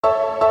What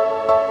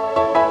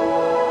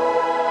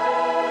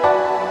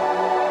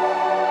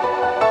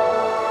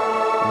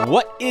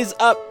is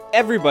up,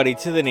 everybody,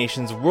 to the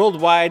nations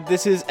worldwide?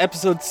 This is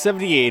episode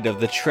 78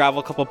 of the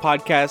Travel Couple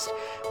Podcast,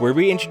 where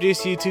we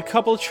introduce you to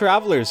couple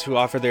travelers who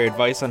offer their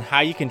advice on how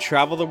you can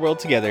travel the world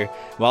together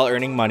while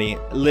earning money,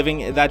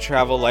 living that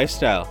travel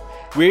lifestyle.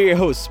 We're your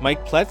hosts,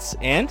 Mike Pletz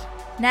and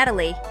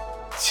Natalie.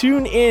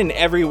 Tune in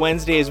every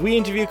Wednesday as we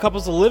interview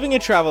couples living a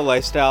travel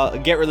lifestyle,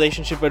 get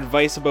relationship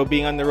advice about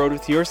being on the road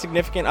with your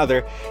significant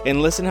other,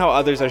 and listen how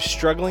others are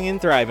struggling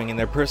and thriving in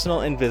their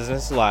personal and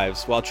business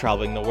lives while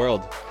traveling the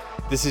world.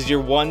 This is your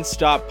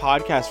one-stop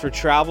podcast for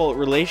travel,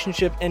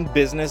 relationship, and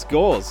business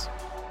goals.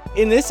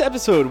 In this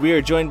episode, we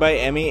are joined by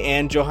Emmy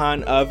and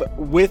Johan of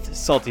With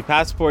Salty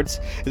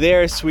Passports. They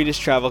are a Swedish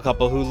travel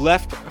couple who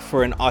left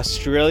for an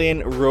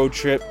Australian road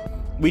trip.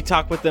 We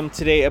talk with them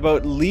today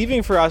about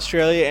leaving for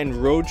Australia and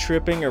road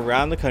tripping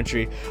around the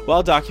country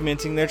while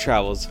documenting their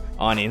travels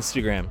on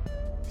Instagram.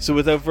 So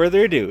without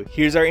further ado,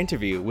 here's our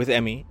interview with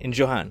Emmy and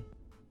Johan.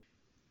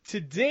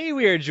 Today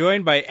we are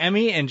joined by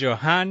Emmy and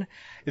Johan.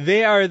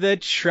 They are the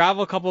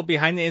travel couple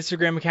behind the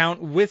Instagram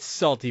account With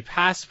Salty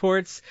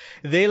Passports.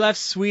 They left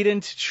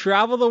Sweden to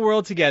travel the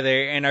world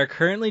together and are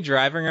currently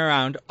driving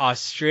around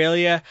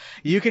Australia.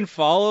 You can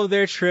follow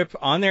their trip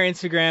on their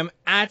Instagram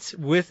at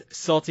With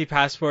Salty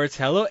Passports.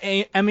 Hello,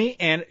 Emmy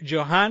and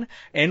Johan,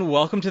 and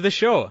welcome to the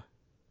show.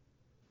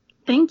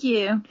 Thank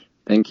you.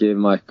 Thank you,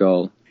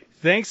 Michael.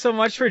 Thanks so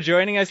much for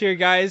joining us here,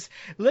 guys.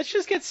 Let's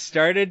just get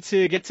started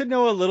to get to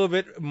know a little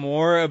bit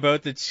more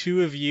about the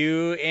two of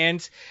you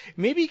and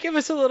maybe give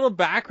us a little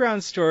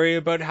background story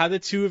about how the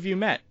two of you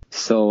met.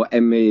 So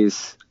Emmy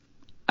is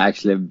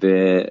actually a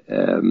bit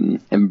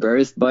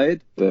embarrassed by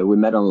it, but we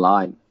met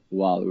online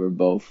while we were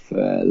both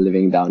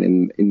living down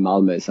in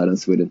Malmö, southern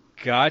Sweden.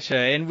 Gotcha.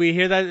 And we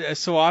hear that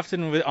so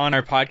often on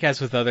our podcast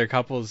with other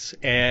couples,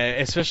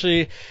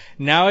 especially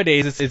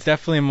nowadays, it's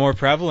definitely more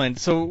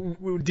prevalent. So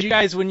did you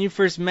guys, when you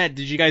first met,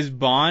 did you guys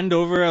bond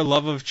over a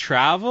love of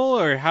travel,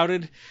 or how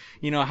did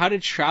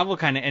travel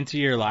kind of enter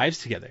your lives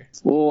together?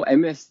 Well,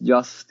 Emmy has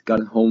just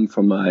gotten home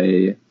from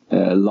a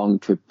long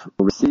trip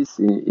overseas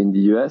in the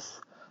US.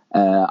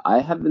 I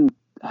hadn't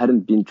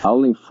been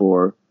traveling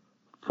for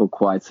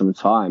quite some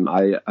time.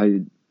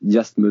 I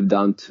just moved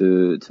down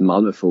to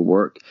Malmö for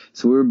work.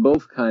 So we were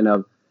both kind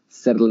of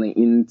settling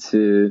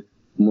into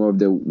more of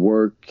the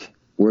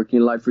working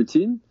life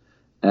routine.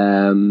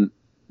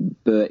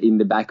 But in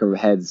the back of our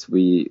heads,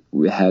 we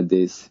had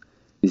this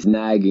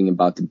nagging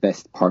about the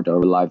best part of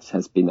our lives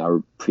has been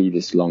our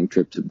previous long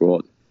trips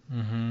abroad.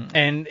 Mm-hmm.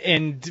 And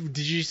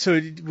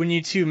when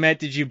you two met,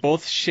 did you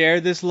both share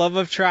this love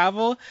of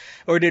travel,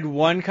 or did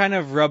one kind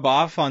of rub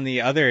off on the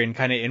other and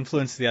kind of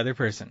influence the other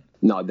person?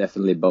 No,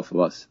 definitely both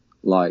of us.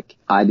 Like,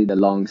 I did a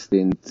long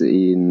stint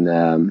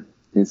in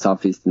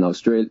Southeast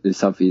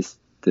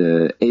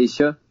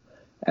Asia,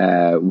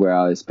 where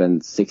I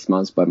spent 6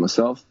 months by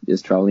myself,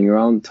 just traveling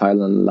around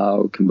Thailand,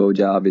 Laos,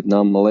 Cambodia,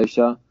 Vietnam,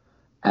 Malaysia.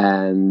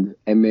 And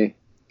Emmy?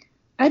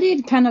 I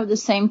did kind of the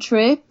same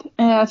trip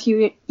a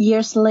few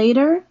years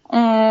later.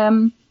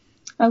 I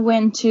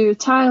went to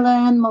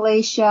Thailand,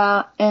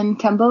 Malaysia, and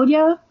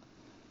Cambodia.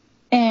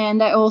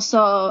 And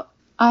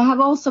I have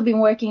also been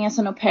working as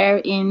an au pair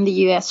in the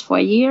US for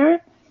a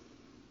year.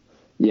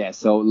 Yeah,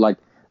 so like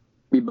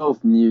we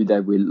both knew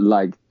that we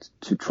liked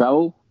to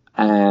travel,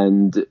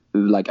 and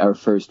like our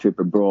first trip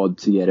abroad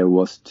together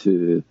was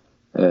to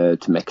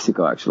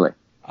Mexico, actually.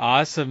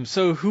 Awesome.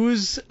 So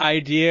whose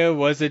idea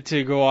was it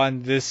to go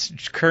on this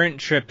current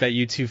trip that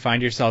you two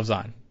find yourselves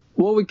on?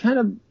 Well, it kind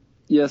of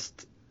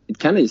just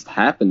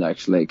happened,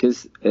 actually,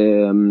 because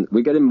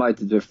we got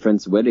invited to a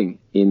friend's wedding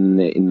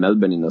in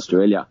Melbourne in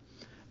Australia,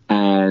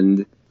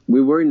 and we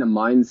were in a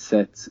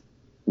mindset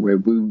where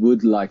we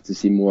would like to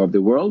see more of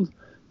the world.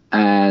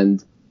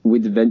 And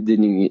with the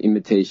wedding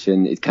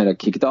invitation, it kind of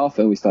kicked off,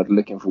 and we started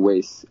looking for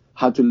ways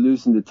how to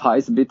loosen the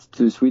ties a bit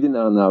to Sweden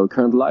and our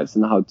current lives,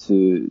 and how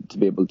to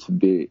be able to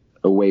be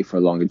away for a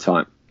longer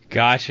time.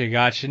 Gotcha.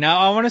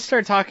 Now, I want to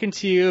start talking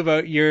to you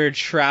about your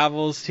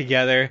travels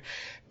together.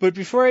 But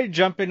before I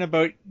jump in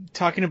about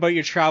talking about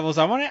your travels,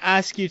 I want to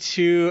ask you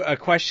two a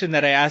question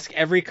that I ask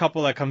every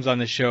couple that comes on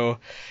the show.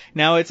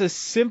 Now, it's a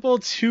simple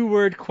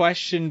 2-word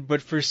question,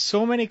 but for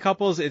so many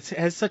couples, it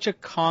has such a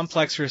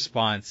complex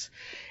response.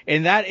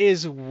 And that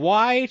is,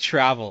 why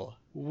travel?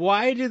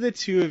 Why do the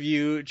two of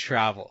you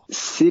travel?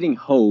 Sitting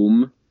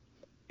home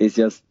is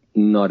just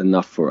not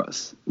enough for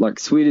us. Like,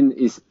 Sweden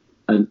is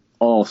an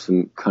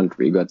awesome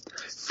country. We got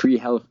free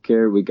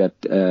healthcare, we got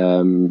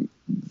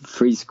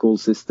free school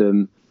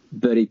system,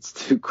 but it's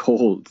too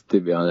cold, to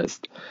be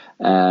honest.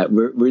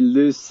 We're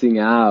losing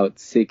out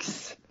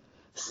six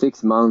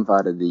months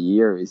out of the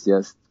year. It's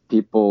just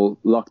people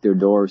lock their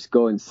doors,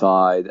 go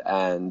inside,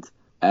 and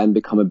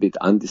become a bit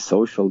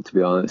antisocial, to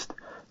be honest.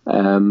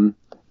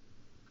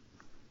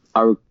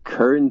 Our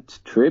current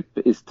trip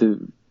is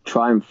to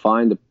try and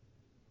find a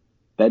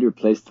better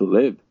place to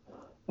live,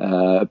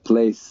 a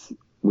place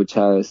which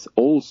has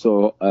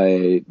also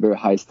a very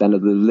high standard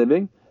of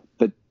living,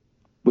 but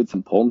with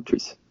some palm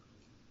trees.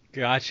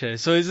 Gotcha.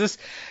 So is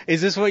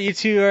this what you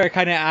two are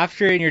kind of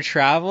after in your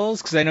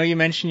travels? Because I know you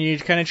mentioned you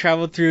kind of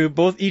traveled through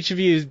each of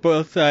you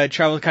both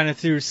traveled kind of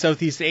through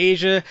Southeast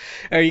Asia.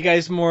 Are you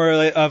guys more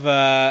of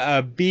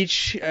a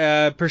beach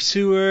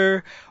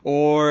pursuer,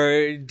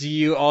 or do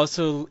you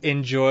also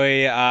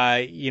enjoy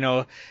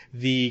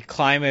the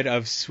climate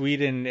of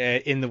Sweden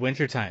in the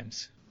winter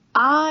times?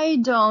 I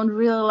don't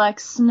really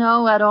like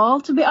snow at all,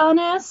 to be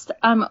honest.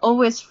 I'm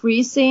always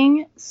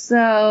freezing,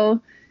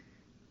 so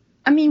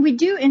I mean, we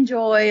do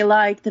enjoy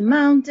like the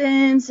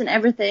mountains and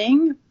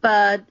everything,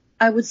 but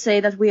I would say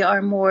that we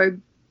are more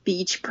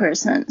beach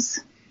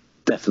persons.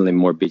 Definitely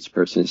more beach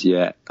persons,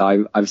 yeah.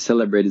 I've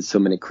celebrated so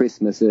many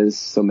Christmases,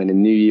 so many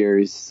New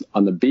Year's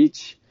on the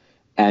beach,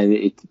 and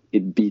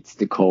it beats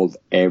the cold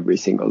every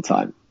single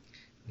time.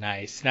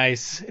 Nice,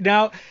 nice.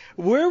 Now,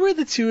 where were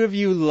the two of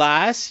you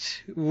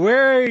last?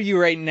 Where are you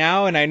right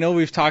now? And I know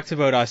we've talked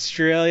about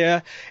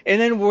Australia. And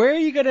then where are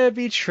you going to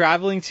be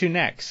traveling to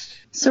next?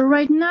 So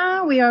right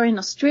now we are in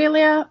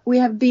Australia. We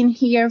have been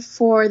here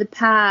for the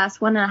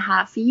past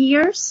 1.5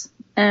 years.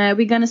 We're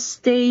going to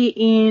stay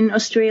in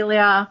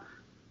Australia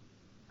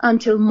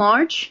until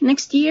March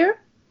next year.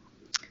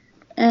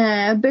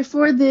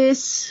 Before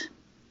this,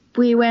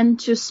 we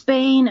went to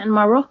Spain and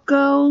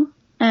Morocco.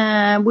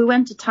 We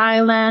went to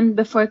Thailand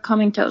before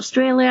coming to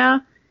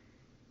Australia.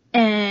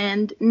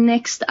 And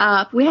next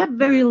up, we have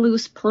very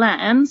loose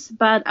plans,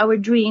 but our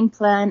dream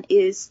plan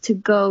is to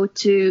go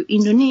to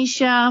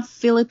Indonesia,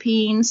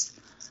 Philippines,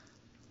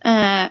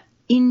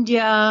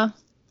 India,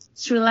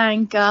 Sri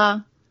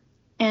Lanka,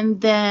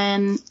 and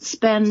then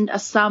spend a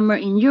summer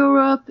in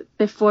Europe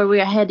before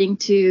we are heading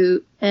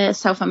to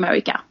South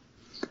America.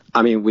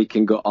 I mean, we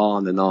can go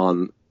on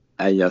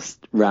and just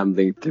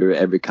rambling through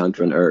every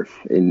country on Earth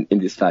in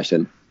this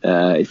fashion,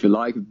 if you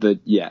like. But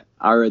yeah,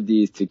 our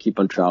idea is to keep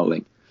on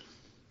traveling.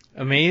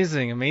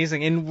 Amazing,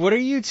 amazing. And what are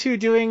you two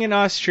doing in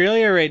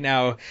Australia right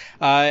now?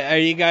 Are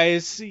you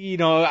guys,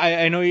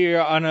 I know you're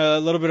on a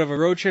little bit of a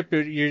road trip,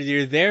 but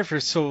you're there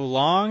for so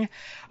long.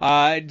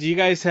 Do you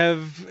guys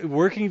have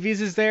working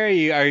visas there?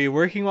 Are you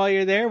working while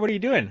you're there? What are you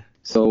doing?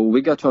 So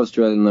we got to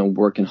Australia on a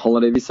working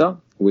holiday visa,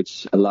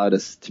 which allowed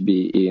us to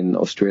be in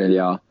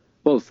Australia,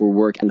 well, for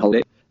work and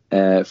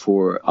holiday,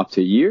 for up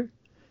to a year.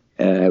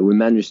 We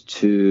managed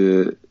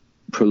to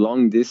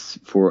prolong this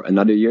for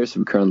another year, so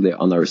we're currently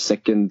on our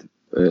second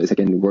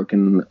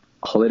working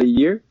holiday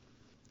year.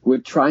 We're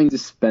trying to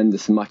spend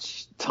as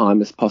much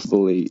time as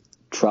possible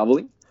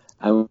traveling,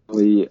 and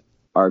we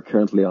are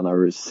currently on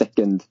our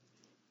second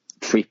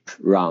trip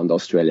around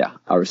Australia,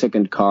 our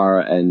second car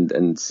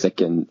and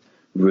second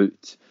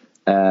route.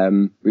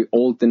 We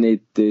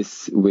alternate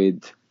this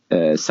with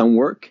some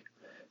work.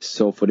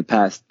 So for the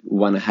past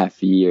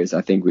 1.5 years,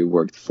 I think we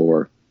worked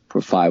for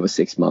 5 or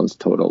 6 months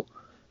total.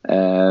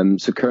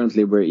 So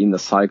currently we're in the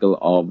cycle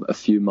of a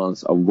few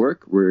months of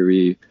work where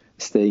we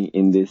staying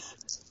in this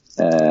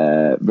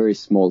very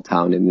small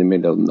town in the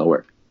middle of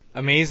nowhere.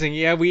 Amazing.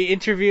 Yeah, we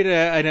interviewed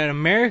an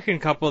American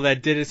couple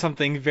that did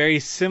something very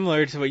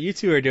similar to what you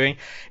two are doing.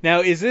 Now,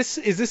 is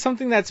this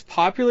something that's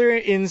popular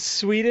in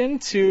Sweden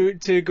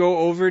to go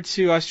over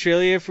to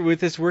Australia with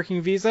this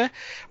working visa,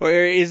 or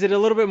is it a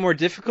little bit more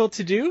difficult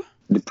to do?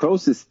 The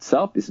process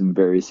itself is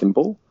very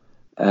simple,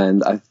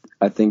 and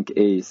I think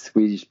a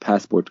Swedish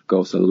passport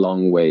goes a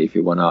long way if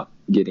you want to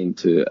get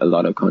into a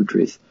lot of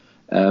countries.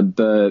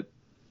 But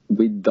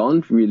we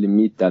don't really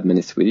meet that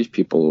many Swedish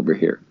people over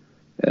here.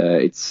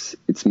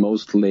 It's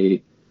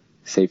mostly,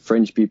 say,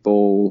 French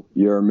people,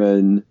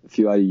 German, a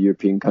few other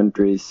European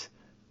countries,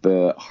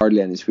 but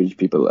hardly any Swedish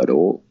people at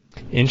all.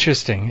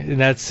 Interesting.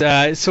 That's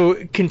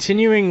so.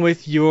 Continuing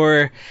with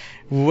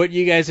what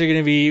you guys are going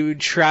to be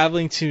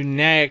traveling to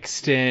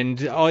next,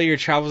 and all your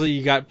travels that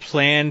you got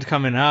planned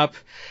coming up.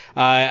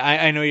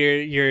 I know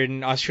you're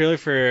in Australia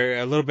for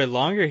a little bit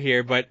longer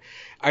here, but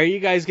are you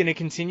guys going to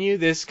continue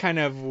this kind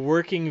of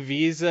working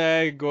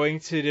visa, going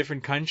to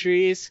different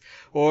countries,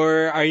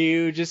 or are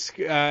you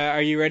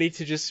ready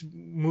to just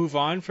move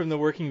on from the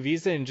working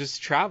visa and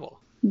just travel?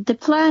 The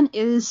plan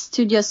is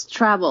to just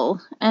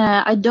travel.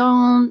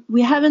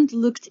 We haven't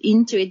looked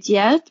into it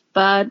yet,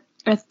 but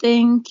I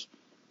think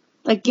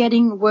like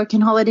getting work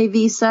and holiday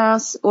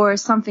visas or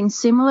something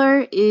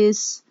similar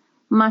is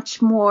much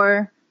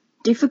more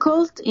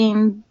difficult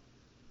in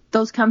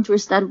those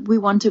countries that we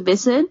want to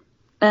visit.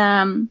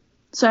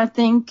 So I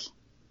think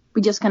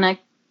we're just gonna,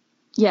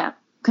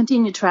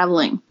 continue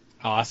traveling.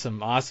 Awesome.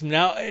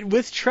 Now,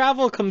 with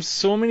travel comes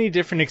so many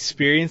different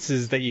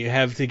experiences that you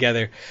have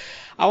together.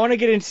 I want to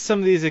get into some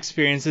of these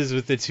experiences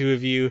with the two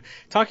of you,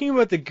 talking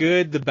about the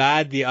good, the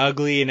bad, the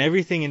ugly, and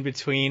everything in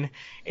between.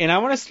 And I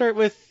want to start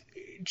with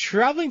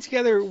traveling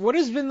together. What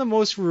has been the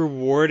most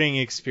rewarding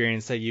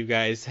experience that you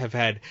guys have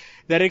had?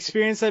 That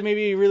experience that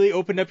maybe really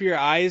opened up your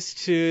eyes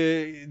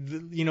to,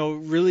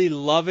 really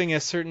loving a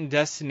certain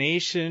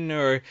destination,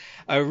 or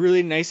a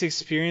really nice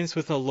experience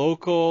with a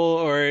local,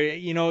 or,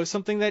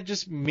 something that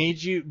just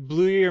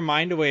blew your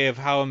mind away of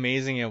how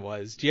amazing it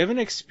was. Do you have an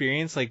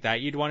experience like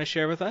that you'd want to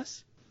share with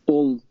us?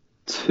 All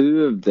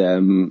two of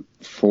them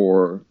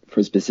for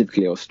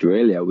specifically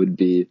Australia would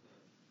be,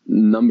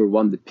 number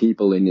one, the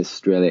people in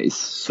Australia is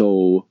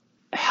so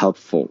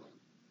helpful,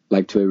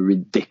 like to a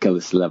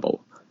ridiculous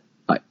level.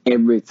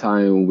 Every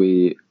time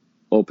we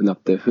open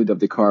up the hood of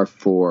the car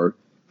for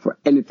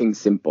anything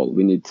simple,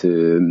 we need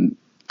to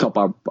top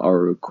up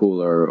our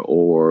cooler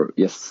or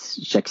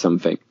just check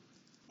something.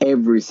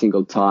 Every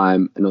single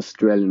time an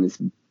Australian is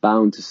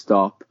bound to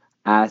stop,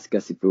 ask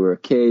us if we're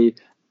okay,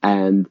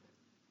 and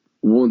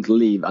won't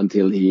leave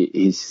until he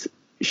is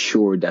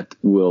sure that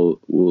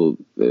we'll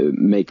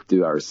make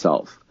do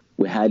ourselves.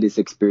 We had this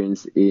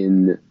experience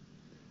in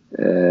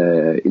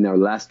our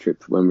last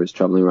trip when we were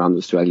traveling around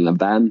Australia in a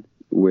van,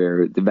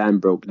 where the van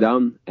broke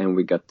down and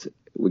we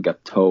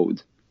got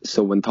towed.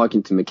 So when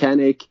talking to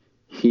mechanic,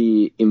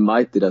 he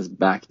invited us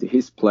back to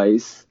his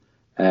place.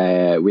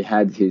 We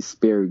had his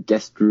spare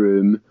guest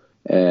room.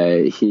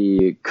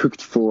 He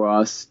cooked for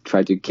us,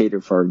 tried to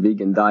cater for our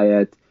vegan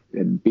diet. We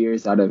had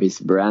beers out of his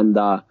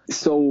veranda.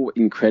 So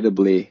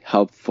incredibly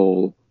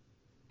helpful,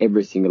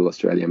 every single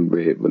Australian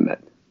we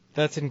met.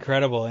 That's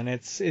incredible, and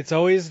it's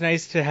always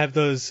nice to have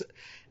those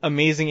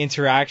amazing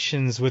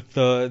interactions with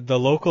the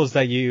locals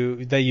that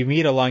you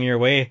meet along your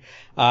way.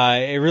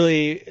 It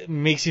really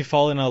makes you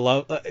fall in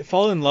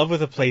love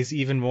with a place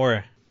even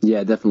more.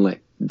 Yeah,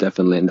 definitely,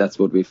 and that's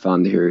what we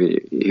found here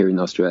in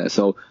Australia.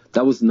 So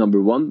that was number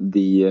one,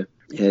 the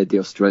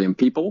Australian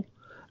people,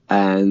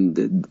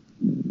 and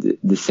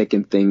the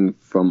second thing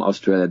from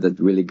Australia that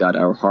really got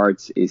our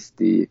hearts is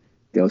the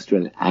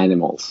Australian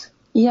animals.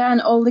 Yeah,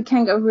 and all the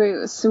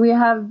kangaroos. We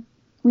have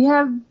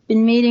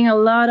been meeting a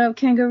lot of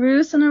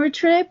kangaroos on our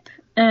trip,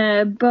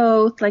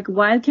 both like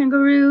wild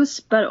kangaroos,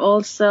 but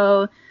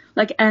also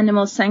like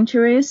animal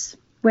sanctuaries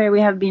where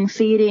we have been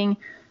feeding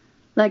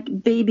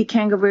like baby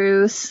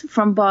kangaroos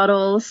from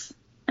bottles.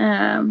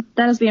 That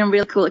has been a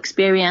real cool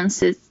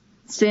experience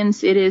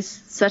since it is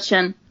such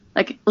an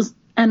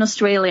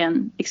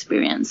Australian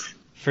experience.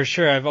 For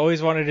sure. I've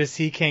always wanted to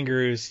see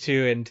kangaroos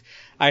too, and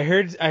I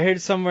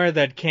heard somewhere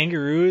that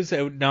kangaroos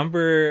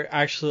outnumber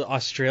actual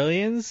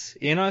Australians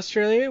in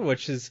Australia,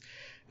 which is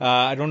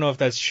I don't know if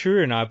that's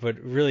true or not, but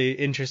really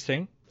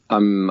interesting.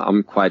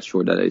 I'm quite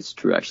sure that it's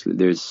true actually.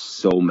 There's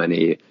so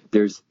many.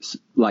 There's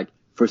like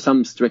for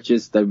some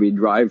stretches that we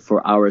drive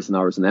for hours and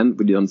hours on end,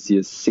 we don't see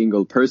a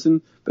single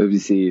person, but we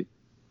see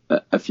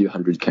a few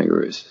hundred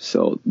kangaroos.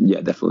 So yeah,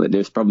 definitely.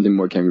 There's probably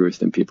more kangaroos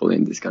than people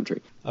in this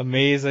country.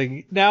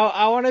 Amazing. Now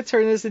I want to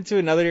turn this into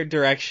another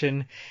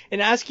direction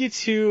and ask you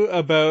two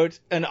about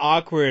an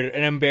awkward,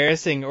 an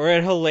embarrassing, or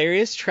a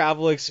hilarious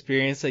travel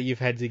experience that you've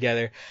had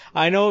together.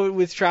 I know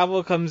with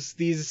travel comes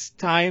these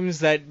times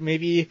that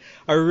maybe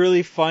are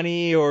really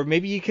funny, or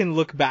maybe you can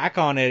look back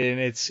on it and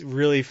it's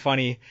really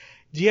funny.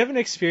 Do you have an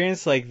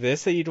experience like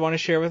this that you'd want to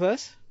share with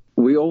us?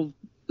 We all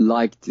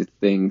like to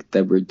think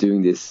that we're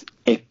doing this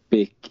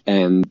epic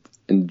and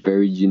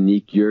very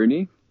unique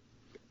journey,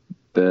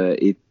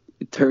 but it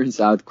turns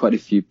out quite a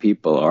few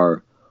people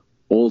are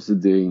also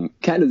doing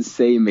kind of the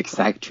same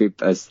exact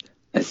trip as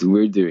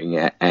we're doing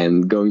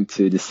and going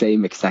to the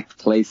same exact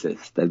places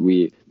that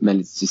we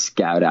managed to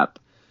scout up.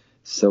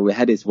 So we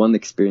had this one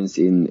experience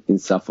in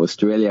South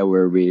Australia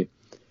where we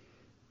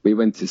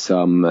went to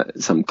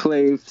some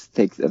cliffs,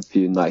 take a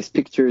few nice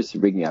pictures,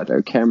 rigging out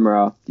our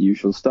camera, the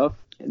usual stuff.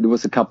 There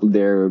was a couple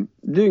there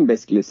doing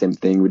basically the same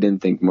thing. We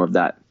didn't think more of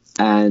that.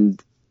 And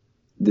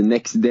the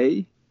next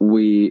day,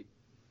 we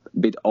a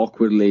bit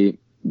awkwardly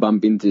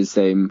bump into the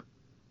same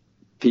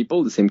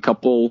people, the same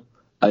couple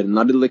at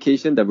another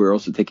location that we're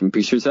also taking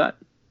pictures at.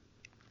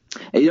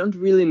 And you don't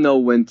really know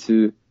when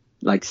to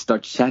like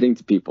start chatting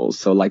to people.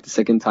 So like the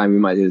second time we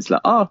might just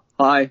like, oh,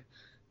 hi,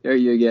 there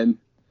you again.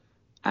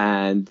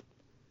 And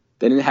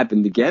then it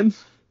happened again.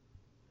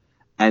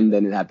 And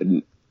then it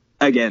happened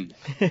again.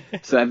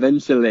 So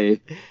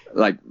eventually,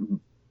 like,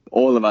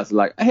 all of us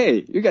like,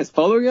 hey, you guys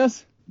following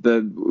us?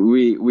 But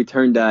we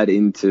turned that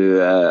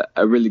into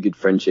a really good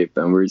friendship,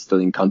 and we're still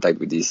in contact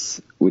with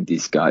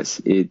these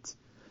guys. It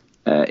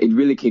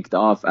really kicked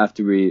off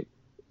after we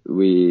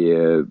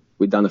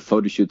done a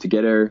photo shoot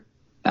together,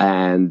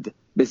 and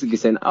basically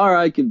saying, all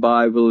right,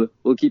 goodbye, we'll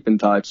keep in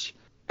touch.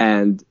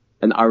 And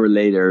an hour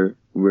later,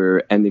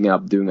 we're ending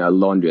up doing our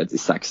laundry at the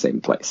exact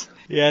same place.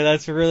 Yeah,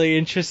 that's really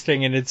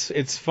interesting, and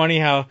it's funny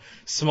how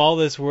small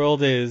this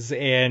world is,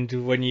 and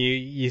when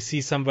you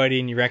see somebody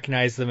and you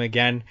recognize them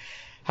again,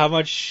 how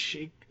much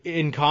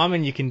in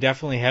common you can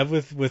definitely have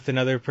with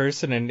another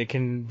person, and it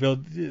can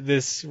build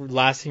this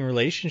lasting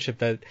relationship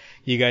that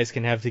you guys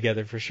can have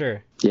together for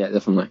sure. Yeah,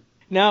 definitely.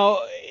 Now,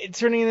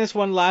 turning in this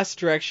one last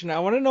direction, I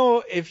want to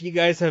know if you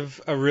guys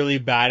have a really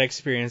bad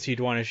experience you'd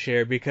want to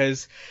share,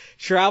 because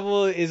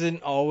travel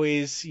isn't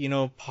always,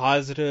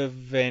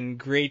 positive and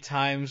great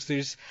times.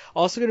 There's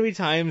also going to be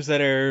times that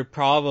are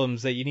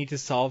problems that you need to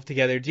solve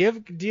together. Do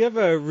you have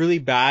a really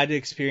bad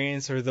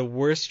experience or the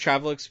worst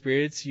travel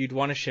experience you'd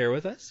want to share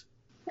with us?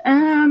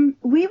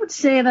 We would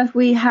say that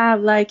we have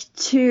like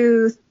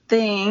two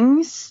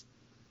things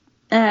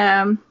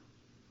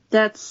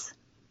that's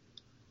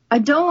I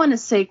don't want to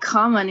say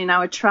common in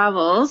our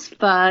travels,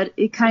 but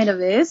it kind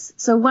of is.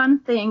 So one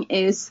thing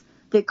is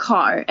the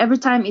car. Every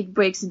time it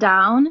breaks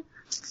down.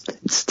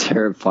 It's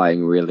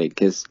terrifying, really,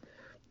 because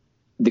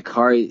the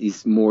car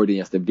is more than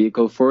just a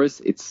vehicle for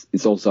us.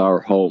 It's also our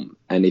home.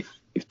 And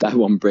if that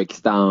one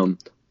breaks down,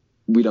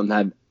 we don't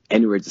have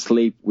anywhere to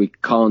sleep. We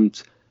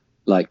can't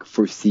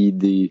foresee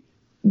the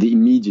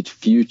immediate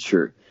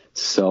future.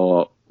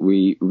 So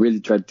we really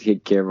try to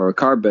take care of our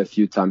car, but a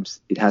few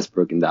times it has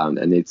broken down,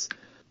 and it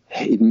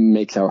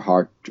makes our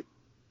heart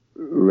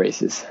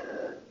races.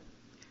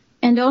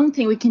 And the only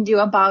thing we can do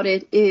about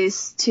it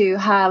is to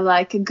have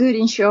a good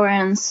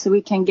insurance so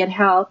we can get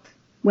help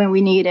when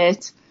we need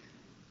it,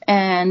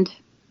 and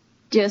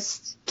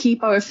just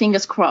keep our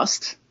fingers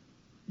crossed.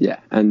 Yeah,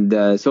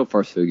 and so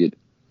far so good.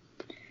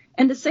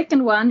 And the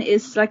second one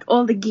is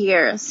all the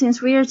gear.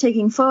 Since we are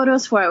taking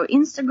photos for our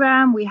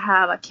Instagram, we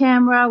have a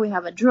camera, we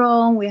have a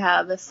drone, we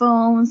have the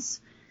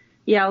phones,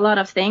 a lot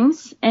of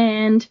things.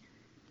 And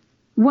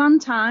one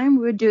time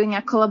we were doing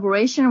a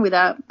collaboration with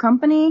a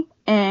company,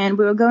 and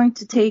we were going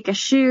to take a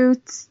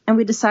shoot, and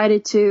we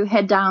decided to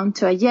head down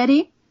to a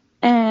Yeti.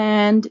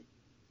 And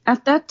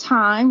at that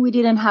time, we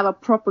didn't have a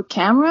proper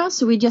camera,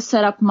 so we just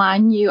set up my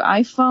new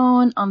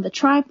iPhone on the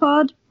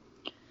tripod.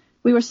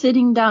 We were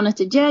sitting down at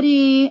the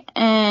Yeti,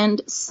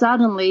 and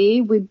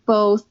suddenly we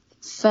both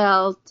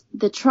felt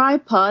the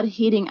tripod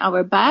hitting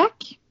our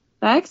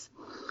backs.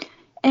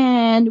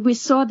 And we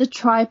saw the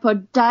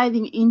tripod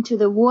diving into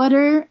the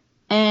water,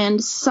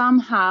 and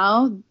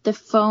somehow the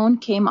phone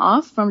came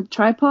off from the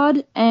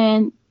tripod,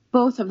 and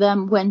both of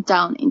them went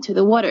down into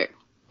the water.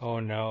 Oh,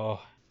 no.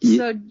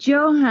 So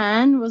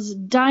Johan was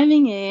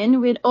diving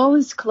in with all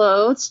his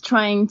clothes,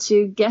 trying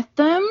to get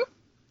them,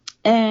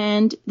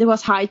 and there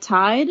was high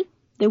tide.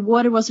 The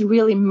water was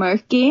really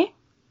murky,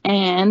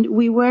 and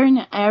we were in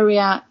an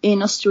area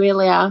in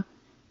Australia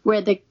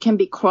where there can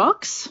be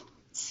crocs.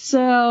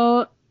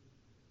 So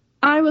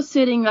I was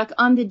sitting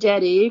on the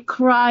jetty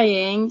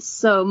crying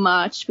so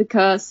much,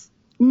 because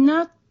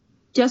not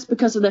just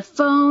because of the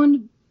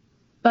phone,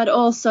 but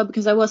also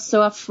because I was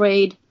so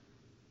afraid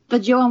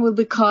that Johan will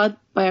be caught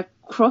by a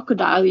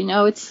crocodile.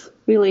 It's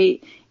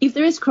really, if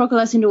there is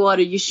crocodiles in the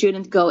water, you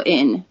shouldn't go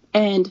in.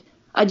 And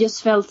I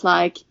just felt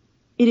like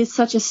it is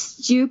such a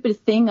stupid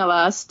thing of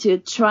us to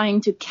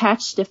trying to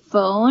catch the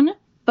phone.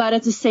 But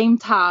at the same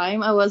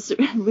time, I was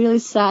really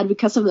sad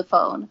because of the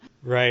phone.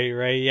 Right.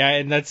 Yeah,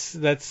 and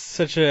that's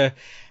such an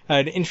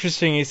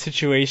interesting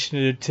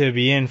situation to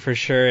be in, for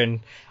sure.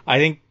 And I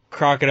think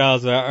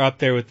crocodiles are up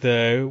there with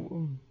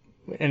an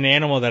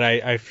animal that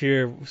I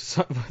fear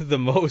the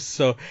most.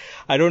 So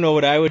I don't know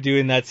what I would do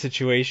in that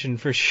situation,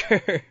 for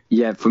sure.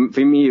 Yeah, for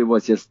me it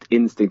was just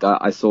instinct.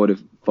 I saw the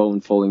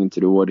phone falling into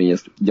the water and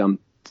just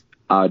jumped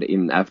out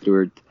in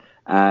afterward.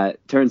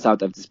 Turns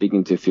out, after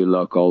speaking to a few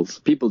locals,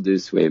 people do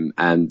swim,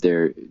 and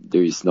there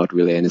is not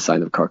really any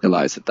sign of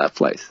crocodiles at that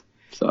place.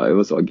 So it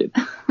was all good.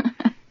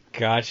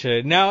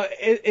 Gotcha. Now,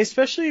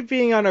 especially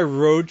being on a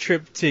road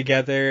trip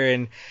together,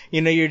 and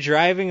you're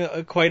driving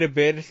quite a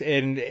bit,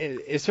 and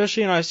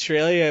especially in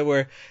Australia,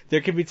 where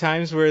there could be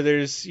times where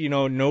there's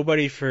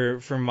nobody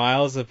for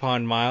miles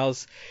upon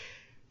miles.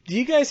 Do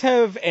you guys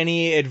have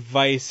any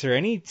advice or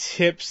any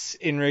tips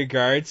in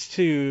regards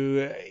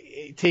to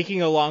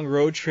taking a long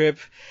road trip,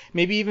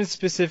 maybe even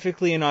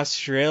specifically in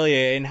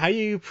Australia, and how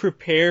you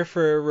prepare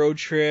for a road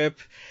trip?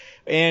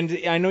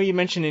 And I know you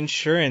mentioned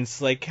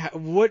insurance.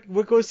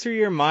 What goes through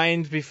your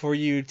mind before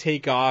you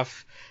take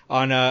off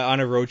on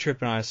a road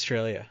trip in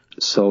Australia?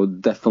 So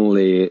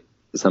definitely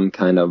some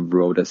kind of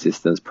road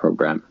assistance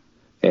program.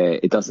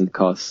 It doesn't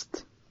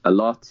cost a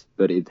lot,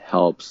 but it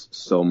helps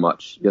so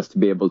much just to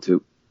be able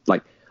to,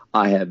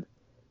 I have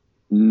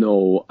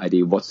no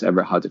idea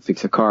whatsoever how to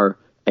fix a car.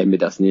 Emmy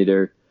doesn't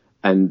either.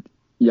 And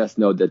just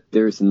know that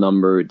there is a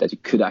number that you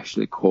could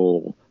actually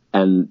call,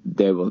 and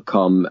they will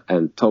come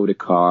and tow the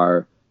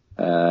car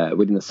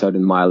within a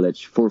certain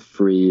mileage for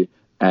free,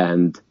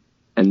 and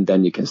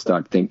then you can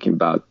start thinking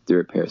about the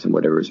repairs and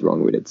whatever is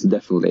wrong with it. So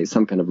definitely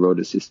some kind of road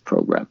assist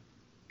program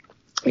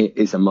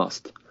is a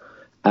must.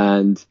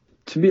 And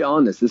to be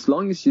honest, as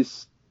long as you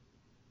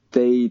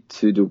stay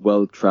to the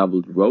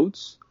well-traveled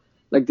roads,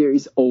 there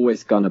is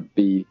always gonna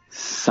be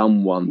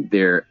someone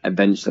there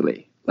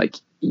eventually.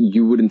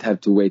 You wouldn't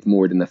have to wait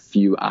more than a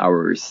few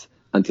hours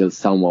until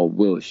someone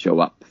will show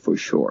up for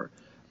sure.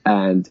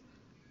 And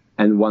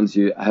once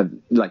you have,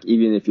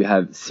 even if you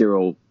have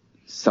zero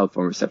cell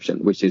phone reception,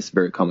 which is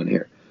very common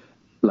here,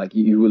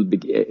 you will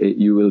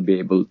be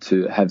able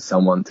to have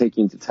someone take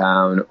you into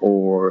town,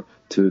 or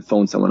to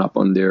phone someone up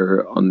on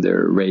their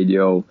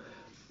radio.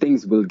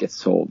 Things will get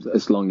solved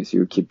as long as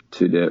you keep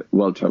to the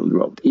well-traveled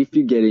road. If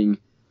you're getting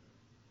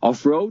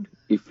off-road,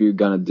 if you're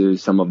gonna do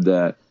some of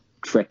the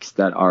treks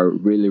that are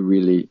really,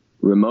 really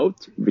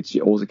remote, which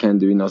you also can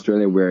do in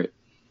Australia, where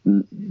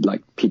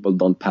people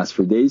don't pass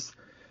for days,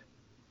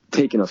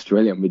 take an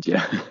Australian with you.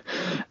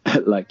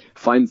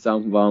 Find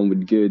someone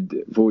with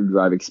good four-wheel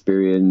drive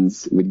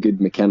experience, with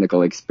good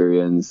mechanical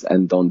experience,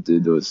 and don't do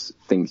those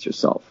things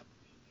yourself.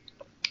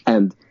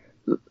 And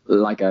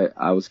like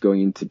I was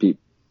going into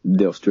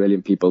the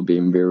Australian people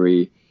being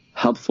very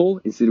helpful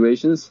in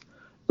situations.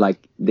 Like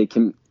they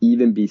can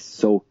even be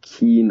so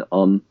keen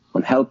on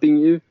helping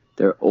you,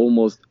 they're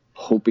almost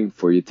hoping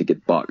for you to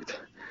get bugged.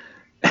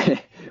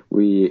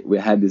 we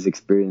had this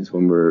experience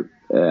when we were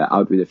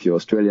out with a few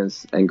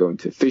Australians and going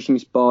to a fishing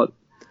spot,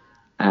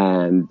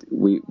 and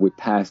we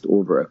passed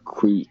over a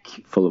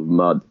creek full of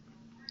mud,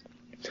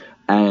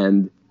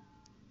 and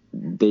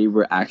they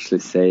were actually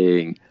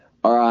saying,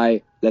 all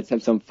right, let's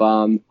have some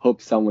fun,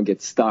 hope someone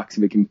gets stuck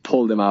so we can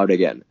pull them out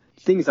again.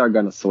 Things are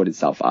going to sort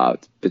itself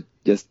out, but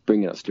just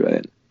bring an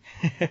Australian.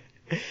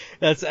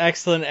 That's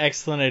excellent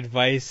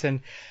advice.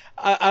 And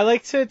I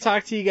like to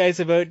talk to you guys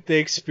about the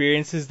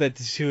experiences that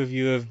the two of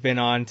you have been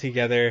on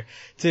together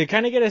to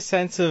kind of get a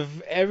sense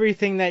of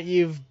everything that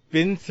you've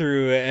been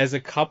through as a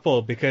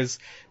couple, because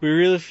we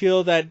really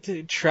feel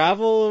that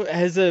travel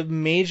has a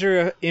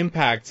major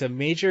impact, a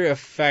major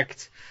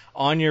effect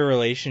on your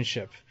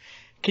relationship.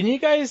 Can you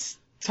guys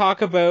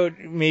talk about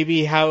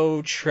maybe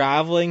how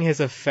traveling has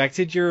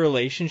affected your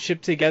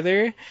relationship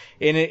together?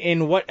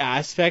 In what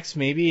aspects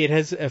maybe it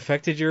has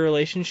affected your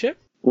relationship?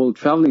 Well,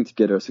 traveling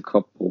together as a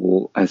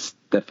couple has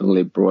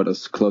definitely brought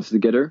us closer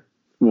together.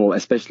 Well,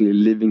 especially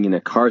living in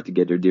a car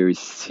together, there is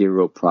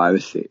zero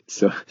privacy.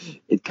 So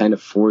it kind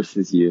of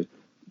forces you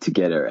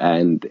together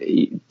and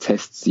it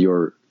tests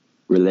your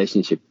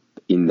relationship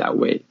in that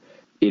way.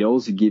 It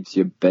also gives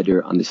you a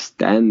better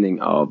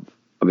understanding of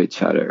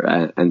each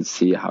other and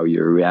see how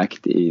you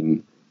react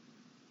in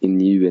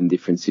new and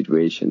different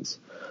situations.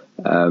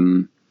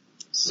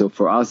 So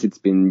for us, it's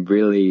been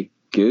really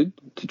good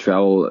to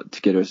travel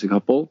together as a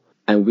couple.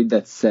 And with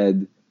that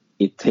said,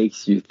 it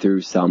takes you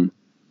through some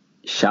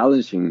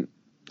challenging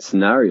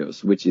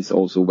scenarios, which is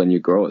also when you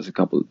grow as a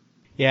couple.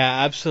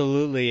 Yeah,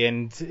 absolutely.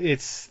 And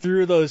it's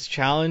through those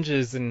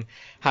challenges and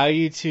how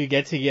you two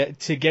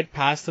get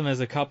past them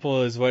as a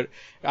couple is what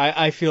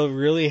I feel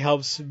really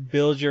helps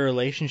build your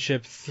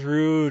relationship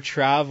through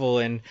travel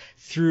and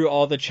through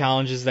all the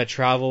challenges that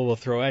travel will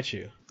throw at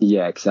you.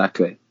 Yeah,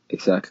 exactly.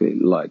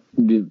 Like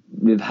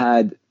we've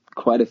had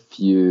quite a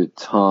few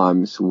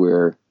times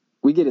where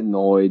we get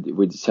annoyed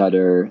with each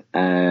other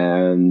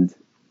and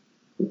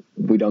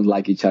we don't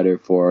like each other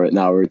for an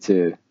hour or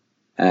two.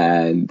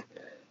 And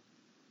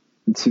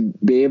to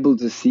be able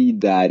to see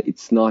that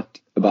it's not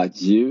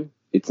about you,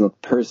 it's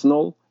not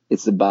personal,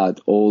 it's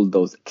about all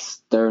those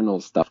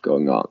external stuff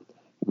going on.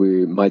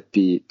 We might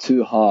be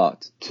too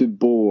hot, too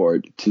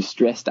bored, too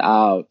stressed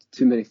out,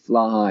 too many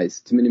flies,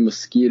 too many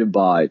mosquito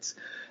bites.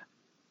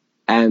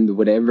 And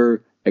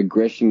whatever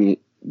aggression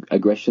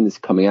is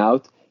coming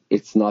out,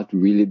 it's not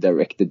really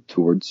directed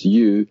towards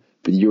you,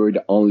 but you're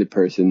the only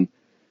person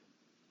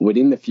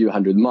within a few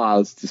hundred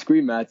miles to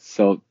scream at,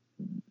 so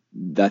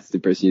that's the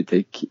person you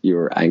take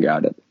your anger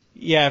out at.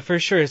 Yeah, for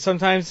sure.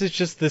 Sometimes it's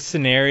just the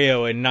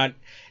scenario and not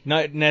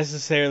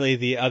necessarily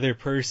the other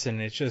person.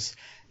 It's just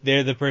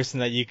they're the person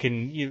that you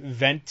can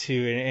vent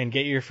to and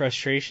get your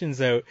frustrations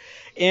out.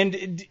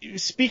 And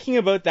speaking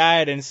about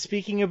that and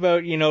speaking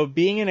about,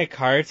 being in a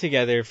car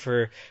together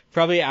for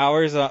probably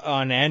hours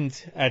on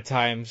end at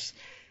times,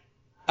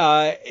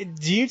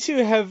 do you two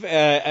have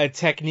a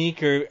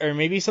technique or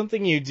maybe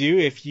something you do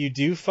if you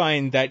do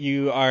find that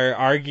you are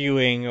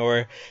arguing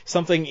or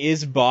something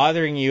is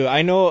bothering you?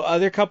 I know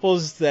other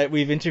couples that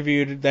we've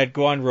interviewed that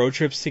go on road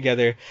trips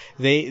together,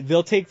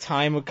 they'll take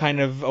time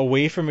kind of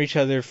away from each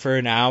other for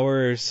an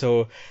hour or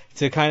so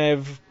to kind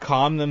of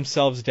calm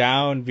themselves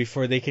down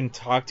before they can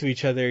talk to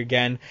each other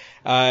again.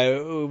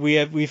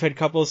 We've had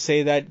couples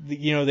say that,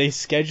 they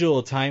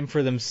schedule time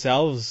for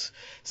themselves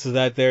so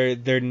that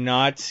they're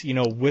not,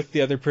 with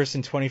the other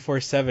person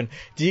 24/7.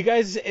 Do you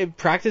guys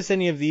practice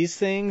any of these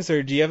things,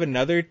 or do you have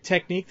another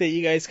technique that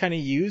you guys kind of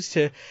use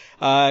to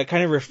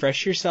kind of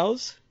refresh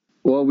yourselves?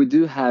 Well, we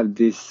do have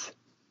this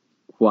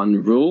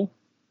one rule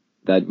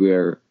that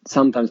we're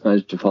sometimes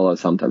managed to follow,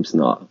 sometimes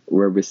not,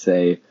 where we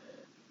say,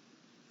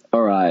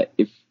 all right,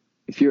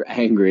 if you're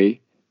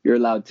angry, you're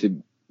allowed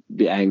to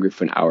be angry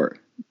for an hour.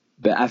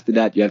 But after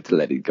that, you have to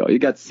let it go. You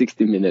got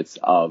 60 minutes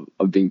of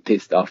being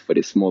pissed off for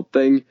this small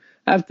thing.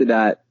 After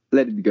that,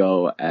 let it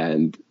go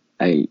and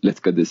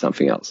let's go do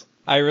something else.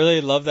 I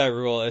really love that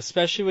rule,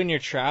 especially when you're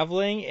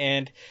traveling,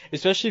 and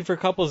especially for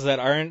couples that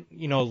aren't,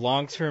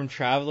 long-term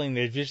traveling.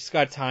 They've just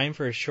got time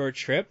for a short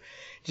trip.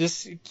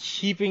 Just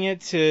keeping it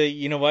to,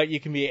 you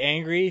can be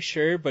angry,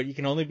 sure, but you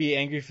can only be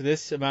angry for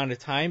this amount of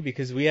time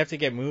because we have to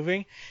get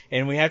moving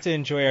and we have to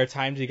enjoy our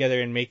time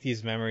together and make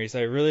these memories.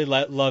 I really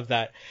love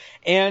that.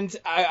 And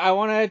I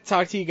want to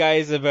talk to you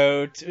guys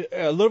about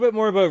a little bit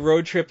more about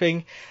road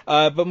tripping,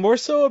 but more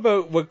so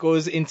about what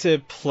goes into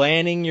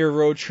planning your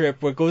road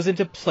trip, what goes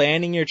into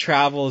planning your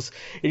travels,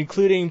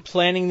 including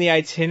planning the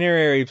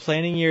itinerary,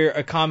 planning your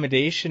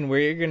accommodation, where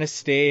you're going to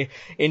stay,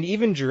 and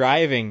even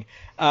driving.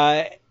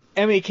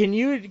 Emmy, can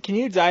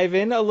you dive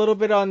in a little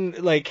bit on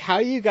like how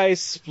you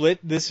guys split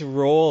this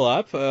role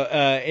up,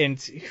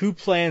 and who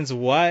plans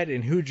what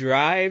and who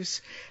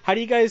drives? How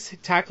do you guys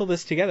tackle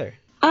this together?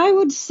 I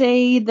would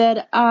say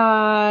that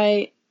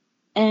I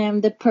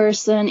am the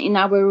person in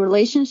our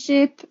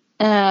relationship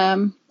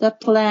that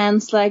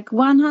plans like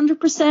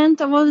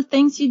 100% of all the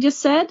things you just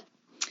said.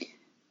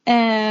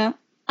 I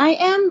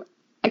am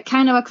a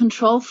kind of a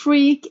control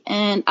freak,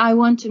 and I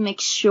want to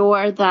make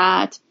sure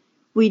that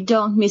we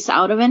don't miss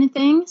out of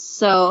anything.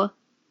 So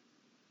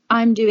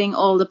I'm doing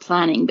all the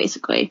planning,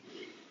 basically.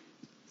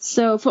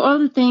 So for all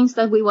the things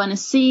that we want to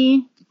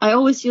see, I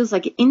always use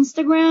like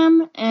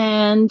Instagram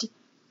and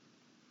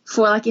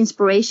for like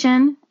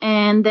inspiration,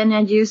 and then I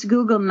use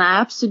Google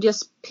Maps to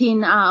just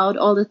pin out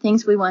all the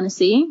things we want to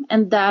see,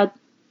 and that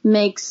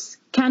makes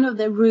kind of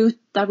the route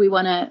that we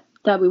want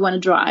to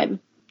drive.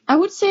 I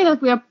would say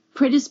that we are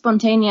pretty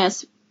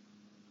spontaneous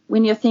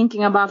when you're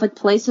thinking about like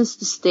places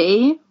to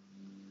stay.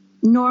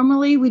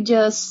 Normally we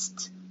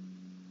just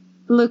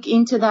look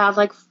into that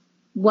like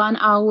 1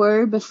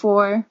 hour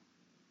before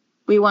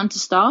we want to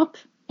stop,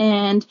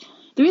 and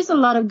there is a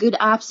lot of good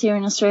apps here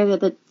in Australia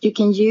that you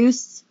can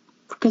use,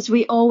 because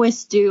we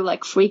always do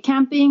like free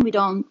camping. We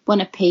don't want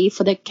to pay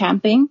for the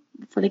camp.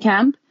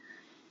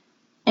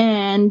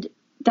 And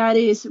that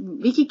is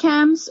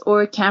Wikicamps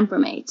or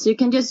Campermate. So you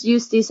can just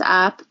use this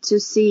app to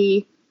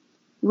see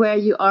where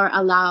you are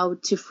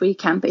allowed to free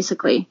camp,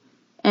 basically.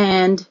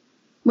 And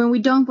when we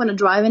don't want to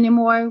drive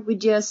anymore, we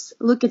just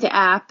look at the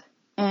app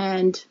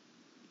and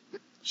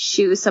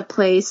choose a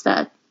place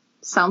that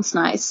sounds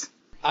nice.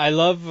 I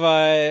love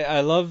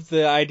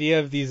the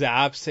idea of these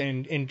apps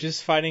and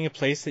just finding a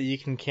place that you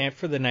can camp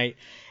for the night.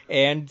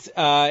 And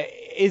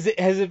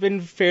has it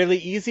been fairly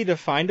easy to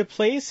find a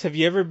place? Have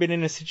you ever been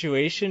in a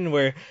situation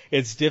where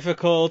it's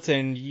difficult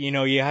and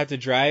you have to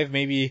drive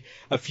maybe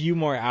a few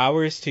more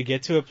hours to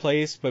get to a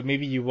place, but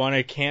maybe you want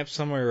to camp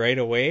somewhere right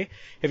away?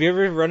 Have you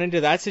ever run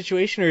into that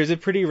situation, or is it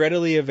pretty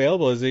readily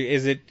available?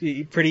 Is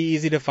it pretty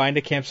easy to find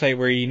a campsite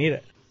where you need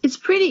it? It's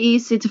pretty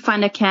easy to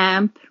find a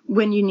camp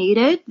when you need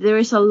it. There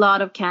is a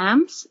lot of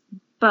camps,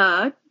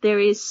 but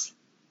they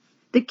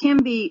can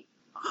be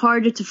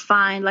harder to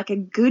find like a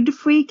good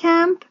free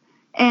camp.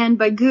 And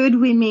by good,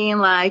 we mean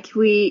like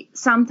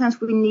sometimes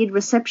we need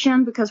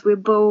reception because we're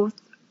both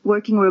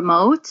working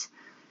remote.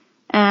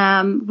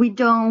 We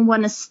don't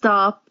want to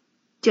stop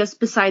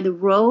just beside the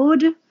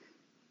road.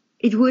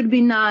 It would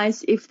be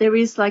nice if there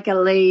is like a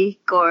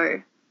lake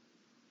or,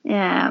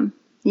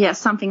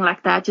 something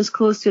like that, just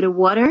close to the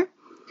water.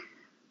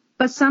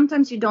 But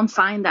sometimes you don't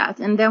find that,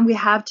 and then we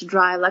have to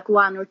drive like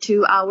 1 or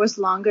 2 hours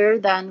longer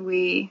than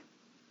we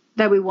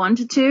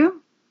wanted to.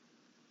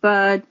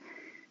 But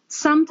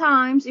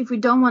sometimes if we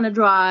don't want to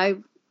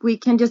drive, we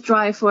can just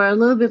drive for a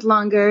little bit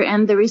longer,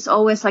 and there is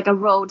always like a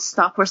road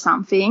stop or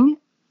something.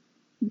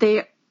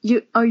 They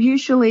are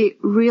usually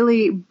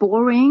really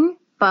boring,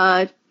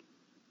 but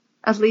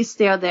at least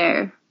they are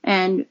there,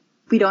 and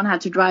we don't have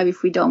to drive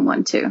if we don't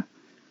want to.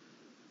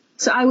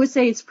 So I would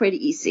say it's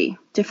pretty easy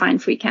to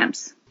find free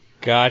camps.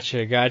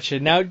 Gotcha.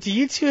 Now, do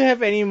you two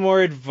have any more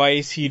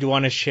advice you'd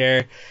want to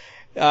share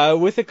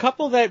with a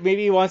couple that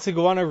maybe wants to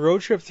go on a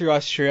road trip through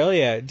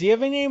Australia? Do you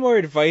have any more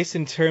advice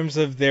in terms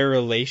of their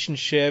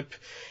relationship?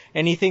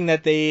 Anything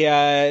that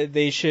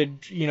they should,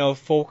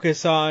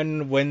 focus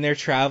on when they're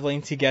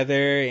traveling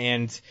together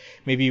and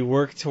maybe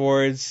work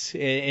towards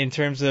in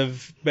terms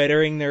of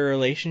bettering their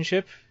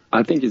relationship?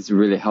 I think it's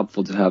really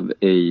helpful to have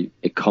a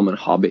common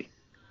hobby.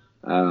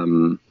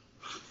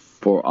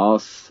 For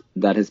us,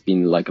 that has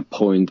been like a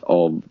point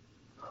of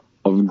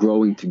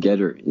growing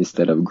together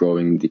instead of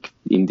growing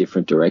in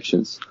different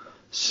directions.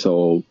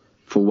 So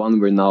for one,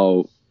 we're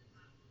now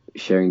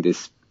sharing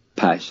this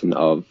passion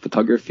of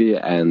photography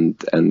and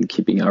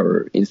keeping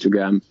our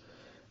Instagram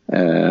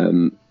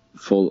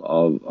full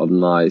of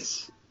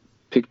nice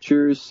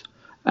pictures.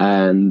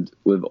 And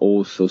we've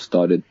also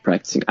started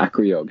practicing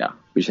acro yoga,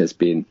 which has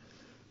been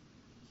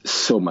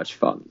so much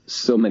fun.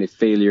 So many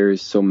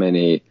failures, so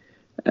many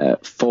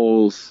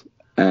falls,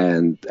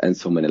 and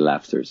so many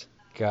laughters.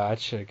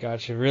 Gotcha.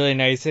 Really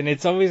nice. And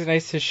it's always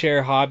nice to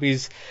share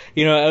hobbies,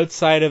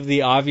 outside of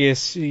the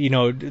obvious,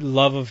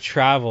 love of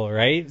travel,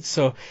 right?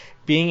 So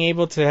being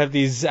able to have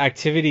these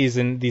activities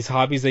and these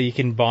hobbies that you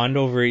can bond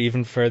over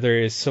even further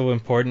is so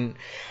important.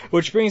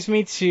 Which brings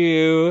me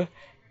to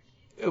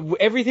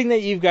everything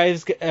that you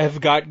guys have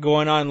got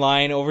going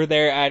online over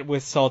there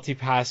with Salty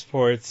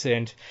Passports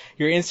and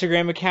your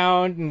Instagram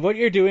account and what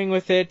you're doing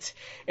with it.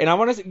 And I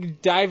want to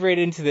dive right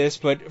into this,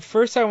 but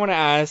first I want to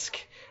ask,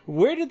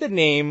 where did the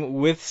name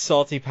With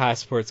Salty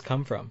Passports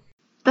come from?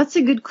 That's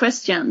a good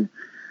question.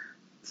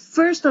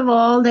 First of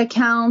all, the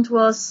account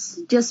was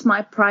just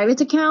my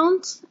private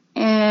account,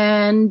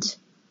 and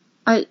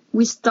I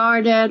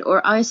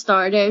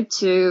started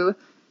to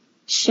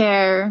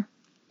share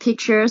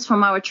pictures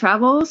from our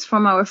travels,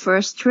 from our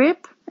first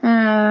trip.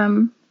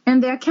 And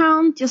the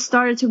account just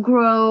started to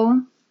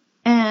grow.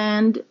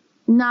 And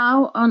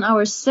now on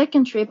our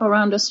second trip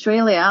around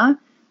Australia,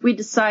 we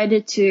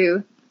decided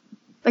to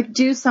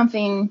do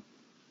something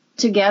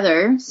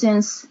together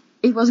since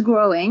it was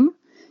growing.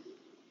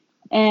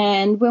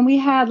 And when we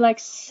had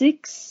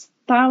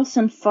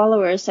 6,000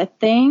 followers, I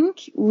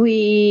think,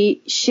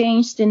 we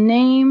changed the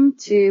name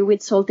to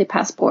With Salty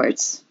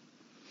Passports.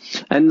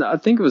 And I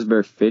think it was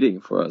very fitting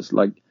for us,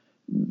 like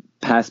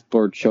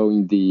Passport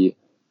showing the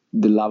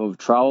love of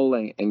travel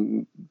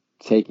and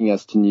taking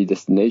us to new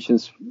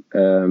destinations.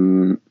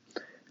 The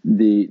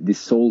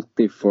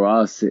salty for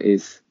us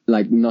is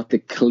like not the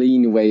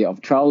clean way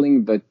of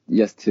traveling, but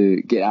just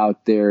to get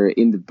out there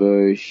in the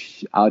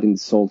bush, out in the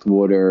salt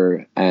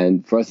water.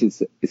 And for us,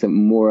 it's a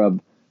more of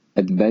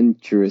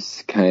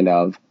adventurous kind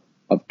of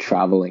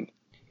traveling.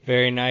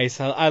 Very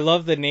nice. I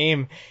love the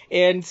name.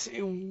 And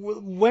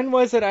when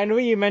was it? I know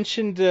you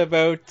mentioned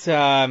about,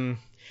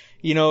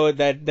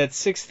 that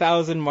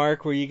 6,000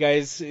 mark where you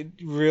guys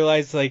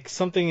realized like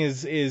something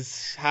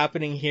is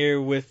happening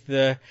here with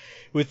the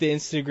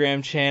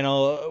Instagram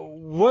channel.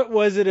 What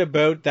was it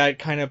about that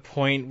kind of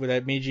point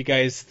that made you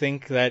guys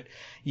think that,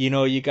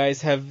 you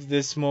guys have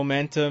this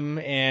momentum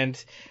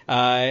and,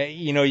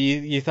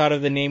 you thought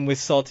of the name With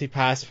Salty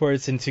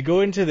Passports and to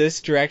go into this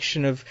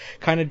direction of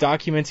kind of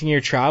documenting your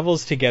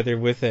travels together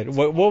with it?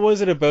 What was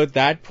it about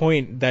that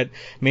point that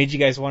made you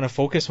guys want to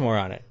focus more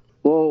on it?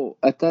 Well,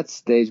 at that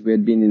stage, we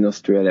had been in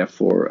Australia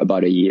for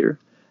about a year,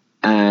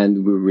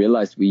 and we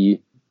realized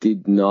we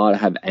did not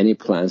have any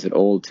plans at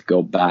all to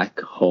go back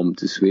home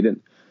to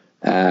Sweden.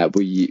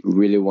 We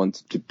really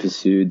wanted to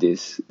pursue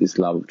this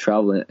love of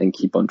travel and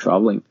keep on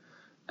traveling.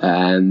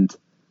 And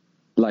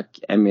like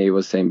Emmy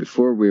was saying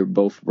before, we're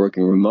both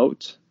working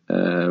remote.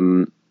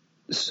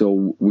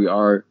 So we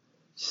are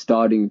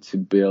starting to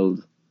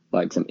build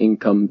like some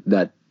income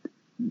that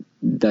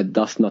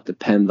does not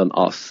depend on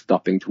us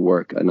stopping to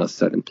work in a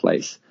certain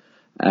place.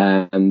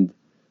 And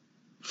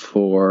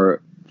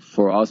for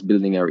us,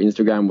 building our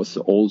Instagram was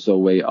also a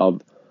way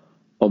of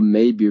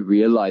maybe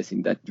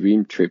realizing that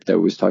dream trip that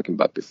we was talking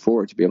about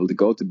before, to be able to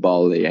go to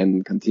Bali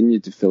and continue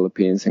to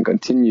Philippines and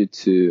continue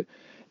to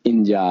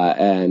India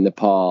and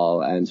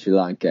Nepal and Sri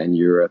Lanka and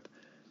Europe.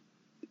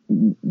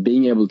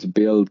 Being able to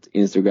build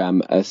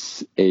Instagram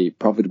as a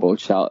profitable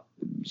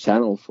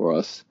channel for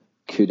us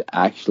could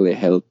actually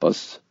help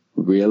us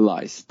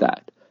realize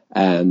that.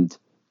 And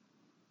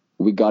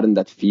we gotten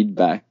that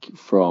feedback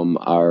from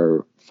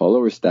our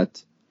followers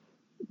that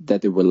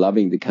they were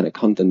loving the kind of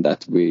content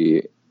that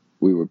we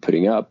were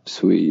putting up.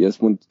 So we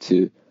just wanted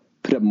to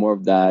put up more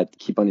of that,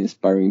 keep on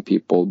inspiring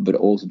people, but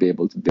also be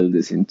able to build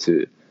this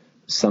into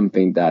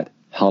something that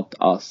helped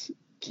us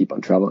keep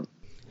on traveling.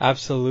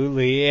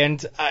 Absolutely.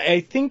 And I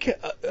think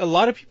a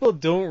lot of people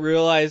don't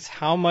realize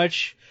how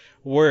much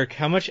work,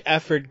 how much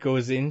effort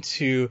goes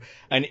into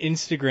an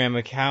Instagram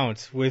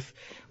account with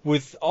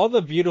all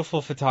the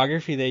beautiful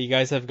photography that you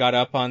guys have got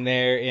up on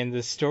there and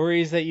the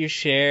stories that you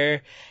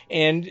share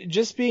and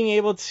just being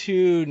able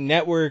to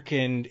network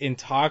and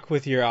talk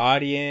with your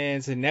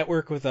audience and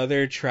network with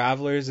other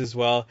travelers as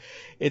well.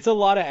 It's a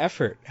lot of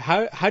effort.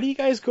 How do you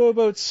guys go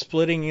about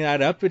splitting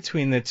that up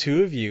between the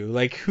two of you?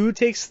 Like, who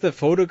takes the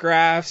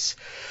photographs?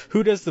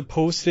 Who does the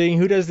posting?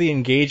 Who does the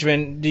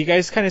engagement? Do you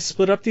guys kind of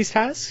split up these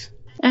tasks?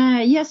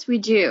 Yes, we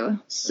do.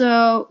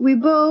 So we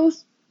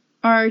both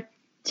are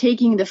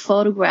taking the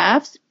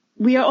photographs.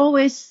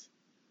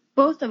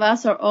 Both of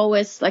us are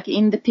always like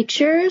in the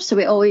picture. So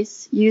we're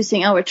always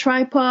using our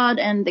tripod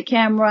and the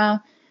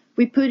camera.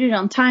 We put it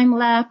on time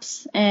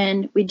lapse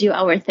and we do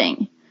our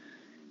thing.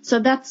 So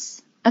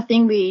that's a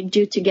thing we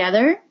do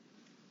together.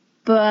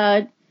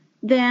 But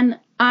then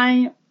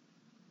I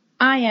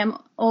am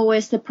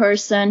always the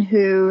person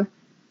who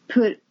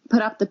put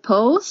up the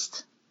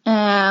post.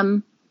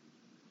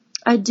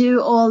 I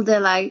do all the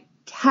like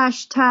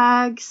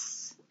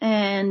hashtags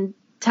and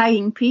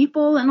tagging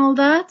people and all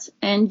that.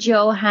 And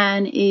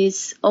Johan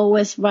is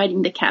always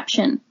writing the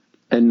caption.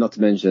 And not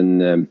to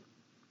mention,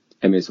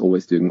 Emmy is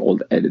always doing all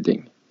the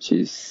editing.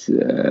 She's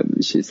a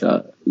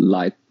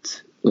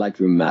Lightroom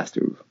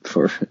master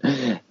for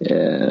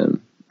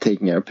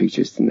taking our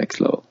pictures to the next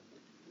level.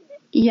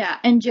 Yeah,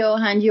 and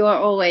Johan, you are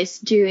always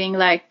doing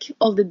like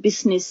all the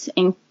business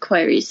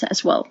inquiries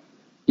as well.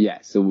 Yeah,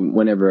 so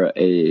whenever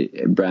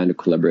a brand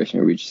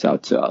collaboration reaches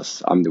out to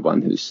us, I'm the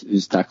one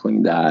who's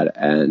tackling that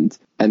and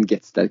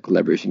gets that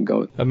collaboration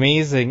going.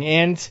 Amazing.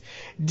 And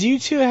do you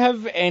two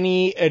have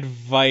any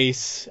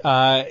advice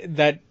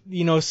that,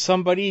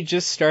 somebody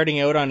just starting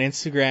out on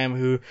Instagram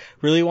who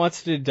really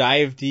wants to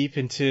dive deep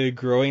into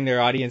growing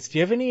their audience, do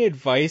you have any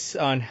advice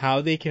on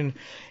how they can,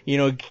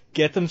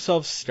 get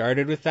themselves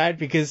started with that?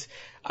 Because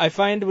I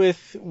find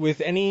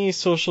with any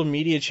social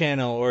media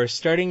channel or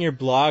starting your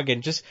blog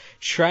and just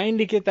trying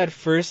to get that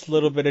first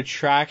little bit of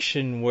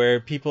traction where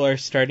people are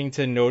starting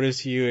to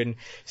notice you and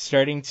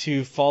starting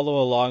to follow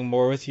along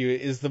more with you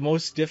is the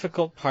most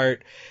difficult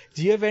part.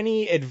 Do you have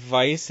any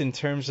advice in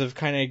terms of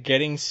kind of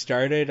getting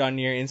started on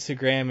your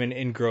Instagram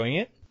and growing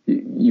it?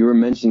 You were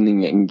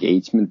mentioning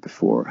engagement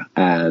before,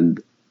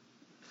 and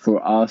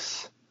for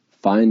us,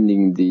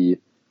 finding the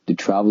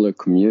traveler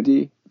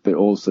community, but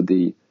also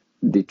the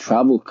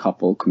travel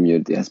couple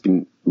community has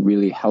been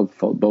really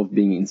helpful, both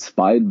being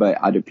inspired by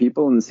other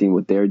people and seeing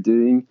what they're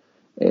doing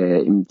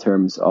in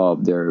terms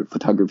of their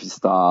photography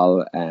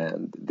style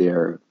and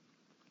their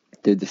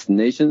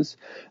destinations,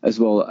 as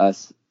well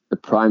as a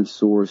prime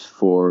source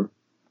for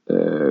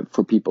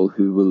people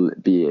who will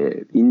be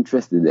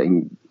interested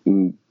and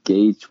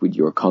engage with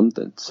your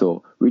content.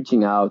 So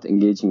reaching out,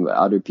 engaging with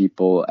other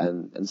people,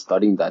 and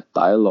starting that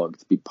dialogue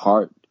to be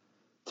part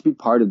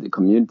of the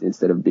community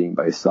instead of being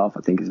by yourself,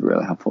 I think is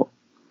really helpful.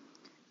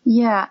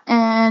 Yeah,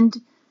 and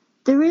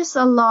there is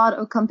a lot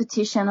of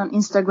competition on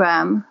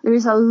Instagram. There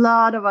is a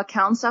lot of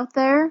accounts out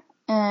there,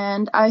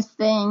 and I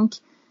think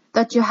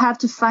that you have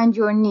to find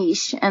your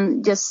niche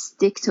and just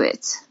stick to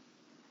it.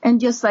 And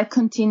just like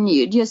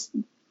continue. Just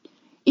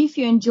if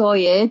you enjoy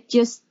it,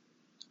 just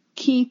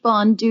keep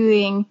on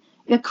doing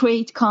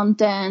great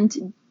content,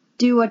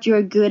 do what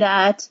you're good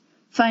at,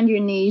 find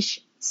your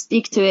niche,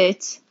 stick to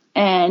it,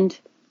 and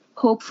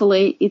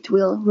hopefully it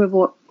will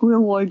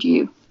reward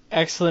you.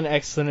 Excellent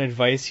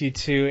advice, you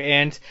two.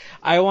 And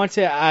I want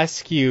to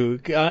ask you,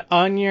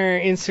 on your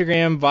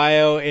Instagram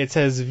bio, it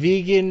says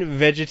vegan,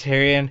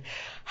 vegetarian.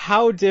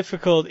 How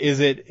difficult is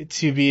it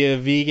to be a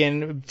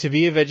vegan, to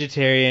be a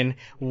vegetarian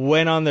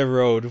when on the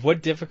road?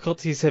 What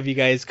difficulties have you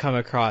guys come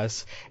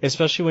across,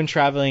 especially when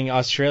traveling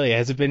Australia?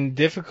 Has it been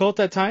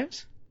difficult at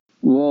times?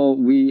 Well,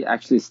 we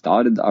actually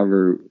started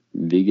our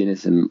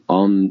veganism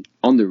on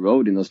the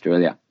road in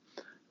Australia.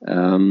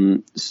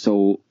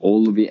 So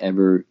all we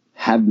ever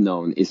have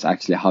known is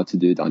actually how to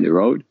do it on the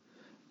road.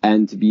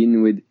 And to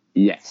begin with,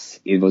 yes,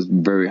 it was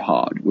very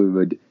hard. We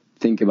would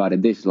think about a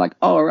dish like,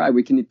 oh, all right,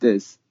 we can eat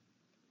this,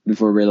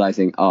 before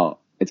realizing, oh,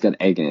 it's got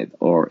egg in it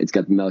or it's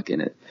got milk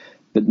in it.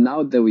 But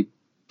now that we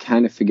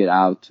kind of figured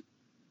out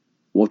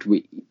what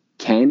we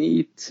can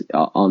eat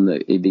on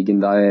a vegan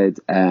diet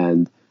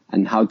and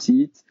how to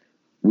eat,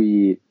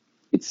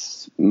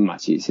 it's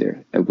much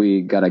easier.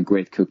 We got a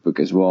great cookbook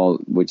as well,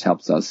 which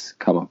helps us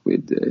come up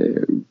with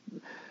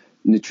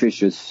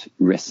nutritious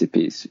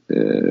recipes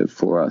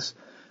for us.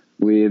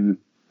 We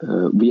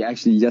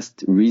actually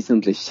just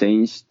recently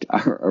changed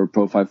our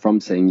profile from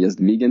saying just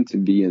vegan to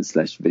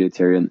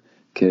vegan/vegetarian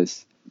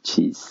because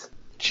cheese.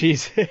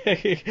 Cheese.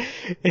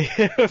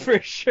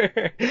 For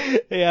sure.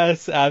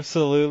 Yes,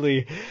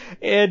 absolutely.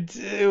 And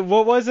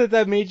what was it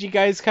that made you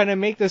guys kind of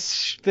make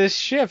this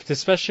shift,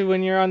 especially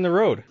when you're on the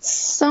road?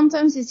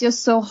 Sometimes it's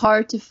just so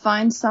hard to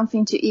find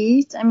something to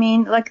eat. I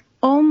mean, like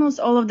almost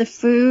all of the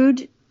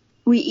food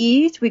we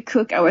eat, we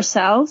cook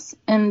ourselves,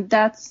 and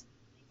that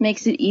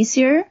makes it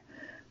easier.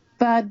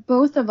 But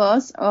both of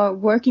us are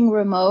working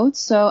remote,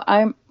 so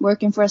I'm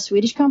working for a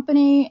Swedish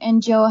company,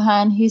 and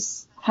Johan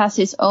has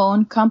his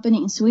own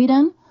company in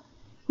Sweden.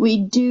 We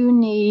do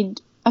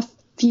need a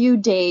few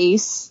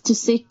days to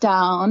sit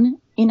down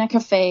in a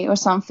cafe or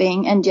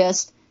something and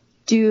just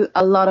do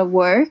a lot of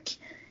work.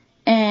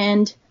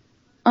 And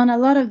on a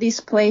lot of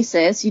these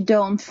places, you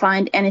don't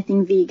find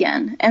anything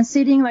vegan. And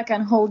sitting like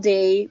a whole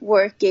day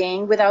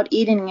working without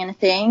eating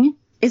anything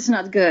is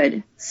not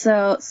good.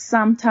 So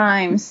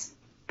sometimes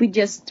we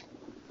just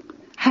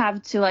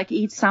have to like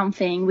eat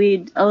something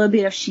with a little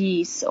bit of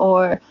cheese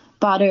or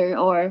butter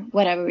or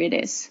whatever it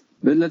is.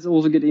 But let's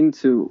also get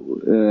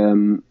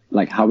into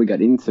like how we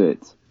got into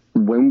it.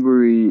 When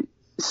we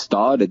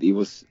started, it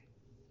was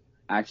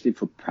actually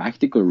for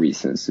practical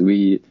reasons.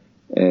 We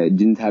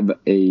didn't have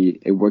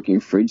a working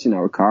fridge in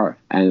our car,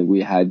 and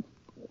we had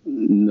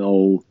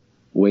no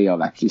way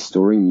of actually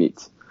storing meat.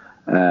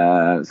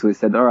 So we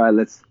said, all right,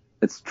 let's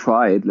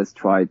try it. Let's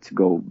try to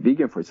go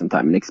vegan for some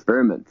time and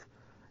experiment.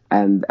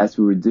 And as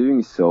we were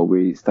doing so,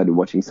 we started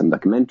watching some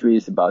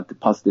documentaries about the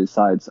positive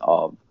sides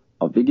of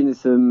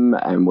veganism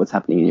and what's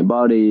happening in your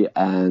body,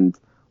 and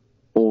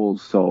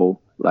also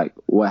like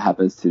what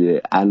happens to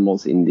the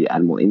animals in the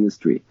animal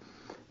industry.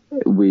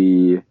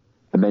 We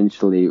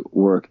eventually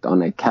worked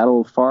on a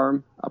cattle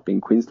farm up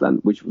in Queensland,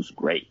 which was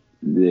great.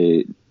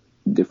 The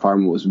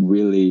farm was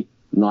really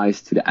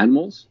nice to the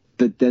animals,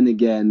 but then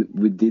again,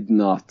 we did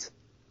not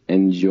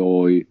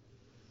enjoy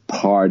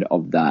part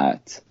of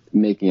that,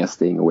 making us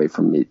staying away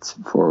from meat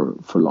for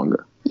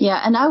longer.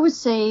 Yeah, and I would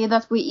say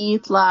that we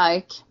eat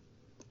like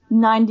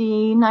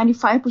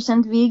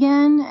 95%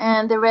 vegan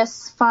and the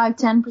rest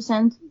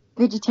 5-10%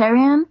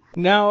 vegetarian.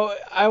 Now,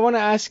 I want to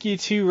ask you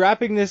to,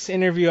 wrapping this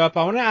interview up,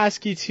 I want to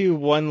ask you to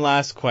one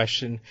last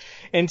question.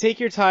 And take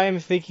your time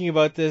thinking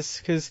about this,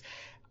 because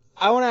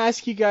I want to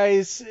ask you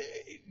guys,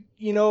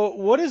 you know,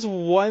 what is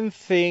one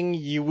thing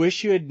you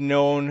wish you had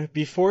known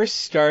before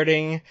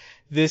starting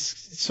this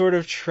sort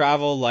of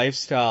travel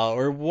lifestyle,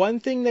 or one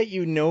thing that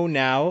you know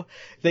now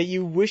that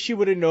you wish you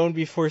would have known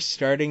before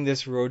starting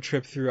this road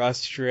trip through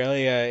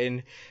Australia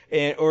and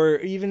or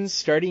even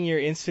starting your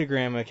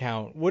Instagram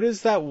account? What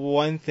is that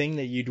one thing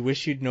that you'd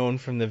wish you'd known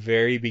from the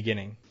very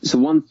beginning? So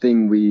one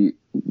thing we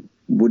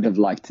would have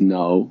liked to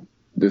know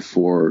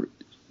before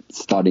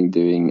starting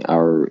doing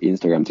our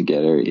Instagram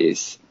together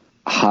is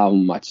how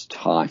much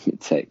time it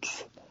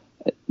takes.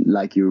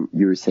 Like you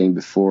were saying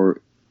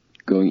before,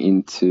 going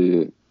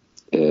into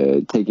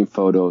taking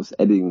photos,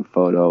 editing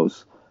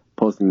photos,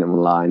 posting them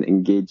online,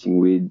 engaging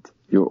with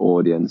your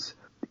audience.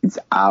 It's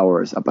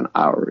hours upon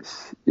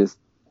hours.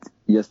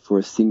 Just for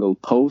a single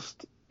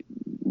post,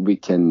 we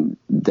can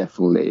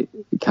definitely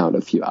count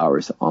a few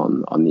hours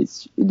on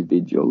each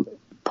individual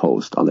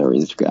post on our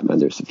Instagram, and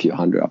there's a few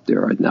hundred up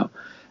there right now.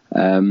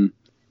 And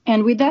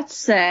And with that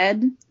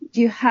said,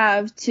 you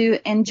have to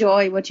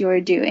enjoy what you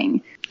are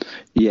doing.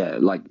 Yeah,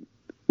 like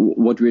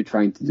what we're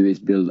trying to do is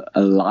build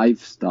a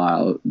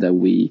lifestyle that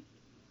we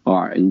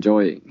are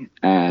enjoying,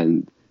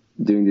 and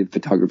doing the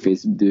photography,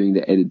 doing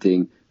the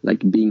editing,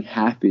 like being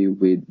happy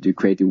with the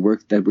creative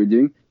work that we're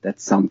doing.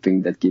 That's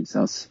something that gives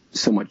us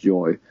so much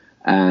joy.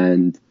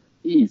 And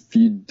if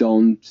you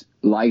don't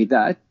like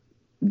that,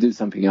 do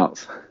something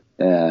else.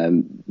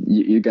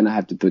 You're going to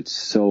have to put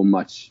so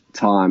much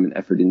time and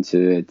effort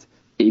into it.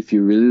 If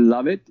you really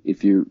love it,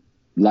 if you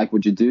like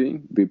what you're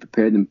doing, be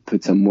prepared and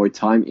put some more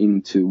time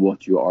into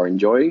what you are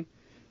enjoying.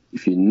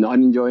 If you're not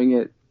enjoying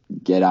it,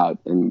 get out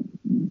and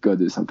go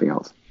do something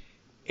else.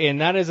 And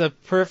that is a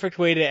perfect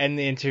way to end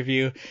the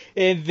interview.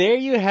 And there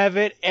you have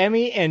it,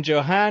 Emmy and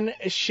Johan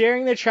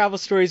sharing their travel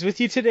stories with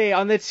you today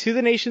on the To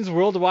the Nations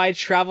Worldwide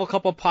Travel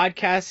Couple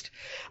podcast.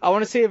 I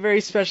want to say a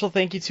very special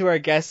thank you to our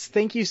guests.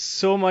 Thank you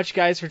so much,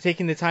 guys, for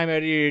taking the time out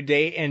of your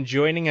day and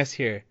joining us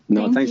here.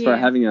 No, thanks for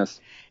having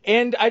us.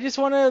 And I just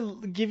want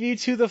to give you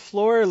to the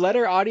floor, let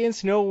our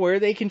audience know where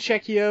they can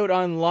check you out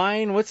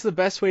online. What's the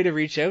best way to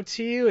reach out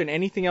to you, and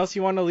anything else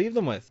you want to leave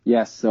them with?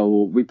 Yes,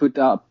 so we put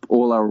up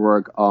all our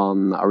work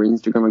on our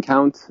Instagram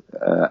account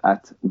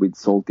at With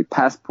Salty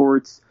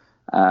Passports.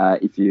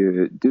 If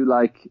you do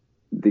like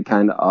the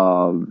kind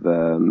of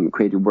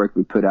creative work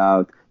we put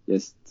out,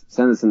 just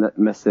send us a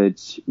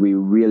message. We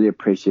really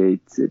appreciate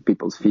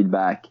people's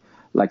feedback.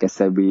 Like I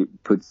said, we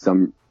put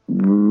some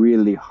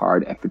really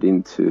hard effort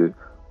into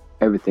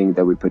everything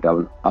that we put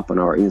up on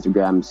our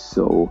Instagram,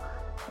 so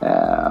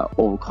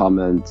all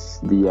comments,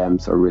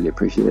 DMs are really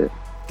appreciated.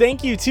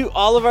 Thank you to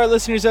all of our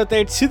listeners out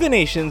there, to the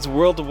nations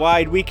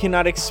worldwide. We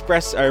cannot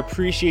express our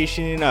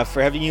appreciation enough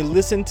for having you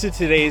listen to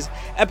today's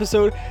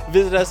episode.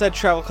 Visit us at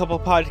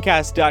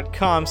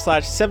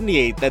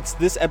travelcouplepodcast.com/78. That's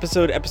this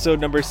episode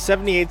number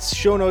 78's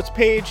show notes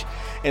page,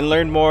 and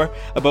learn more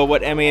about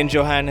what Emmy and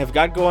Johan have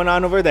got going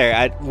on over there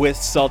at With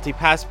Salty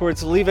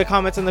Passports. Leave a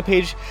comment on the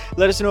page.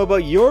 Let us know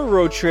about your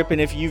road trip,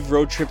 and if you've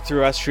road tripped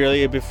through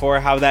Australia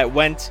before, how that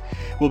went.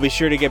 We'll be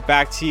sure to get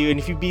back to you. And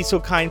if you'd be so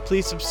kind,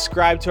 please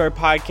subscribe to our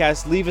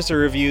podcast. Leave us a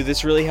review.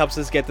 This really helps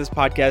us get this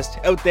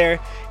podcast out there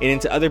and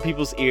into other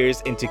people's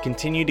ears, and to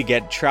continue to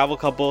get travel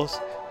couples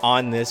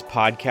on this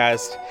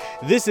podcast.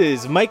 This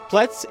is Mike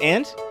Pletz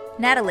and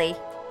Natalie,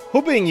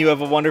 hoping you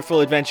have a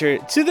wonderful adventure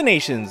to the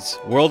nations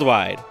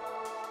worldwide.